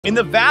In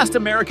the vast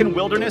American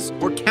wilderness,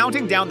 we're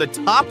counting down the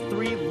top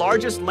 3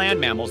 largest land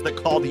mammals that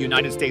call the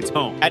United States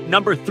home. At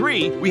number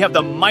 3, we have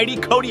the mighty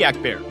Kodiak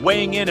bear,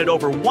 weighing in at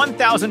over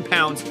 1,000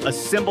 pounds, a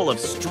symbol of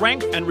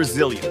strength and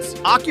resilience.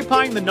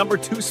 Occupying the number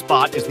 2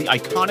 spot is the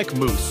iconic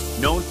moose,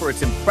 known for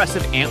its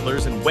impressive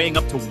antlers and weighing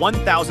up to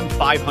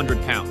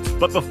 1,500 pounds.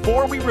 But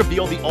before we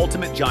reveal the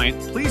ultimate giant,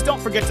 please don't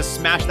forget to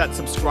smash that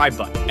subscribe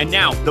button. And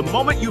now, the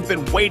moment you've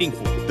been waiting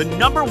for, the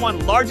number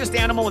 1 largest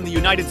animal in the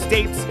United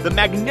States, the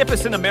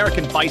magnificent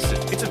American bison.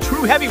 It's a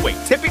true heavyweight,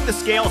 tipping the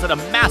scales at a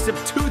massive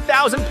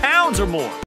 2,000 pounds or more.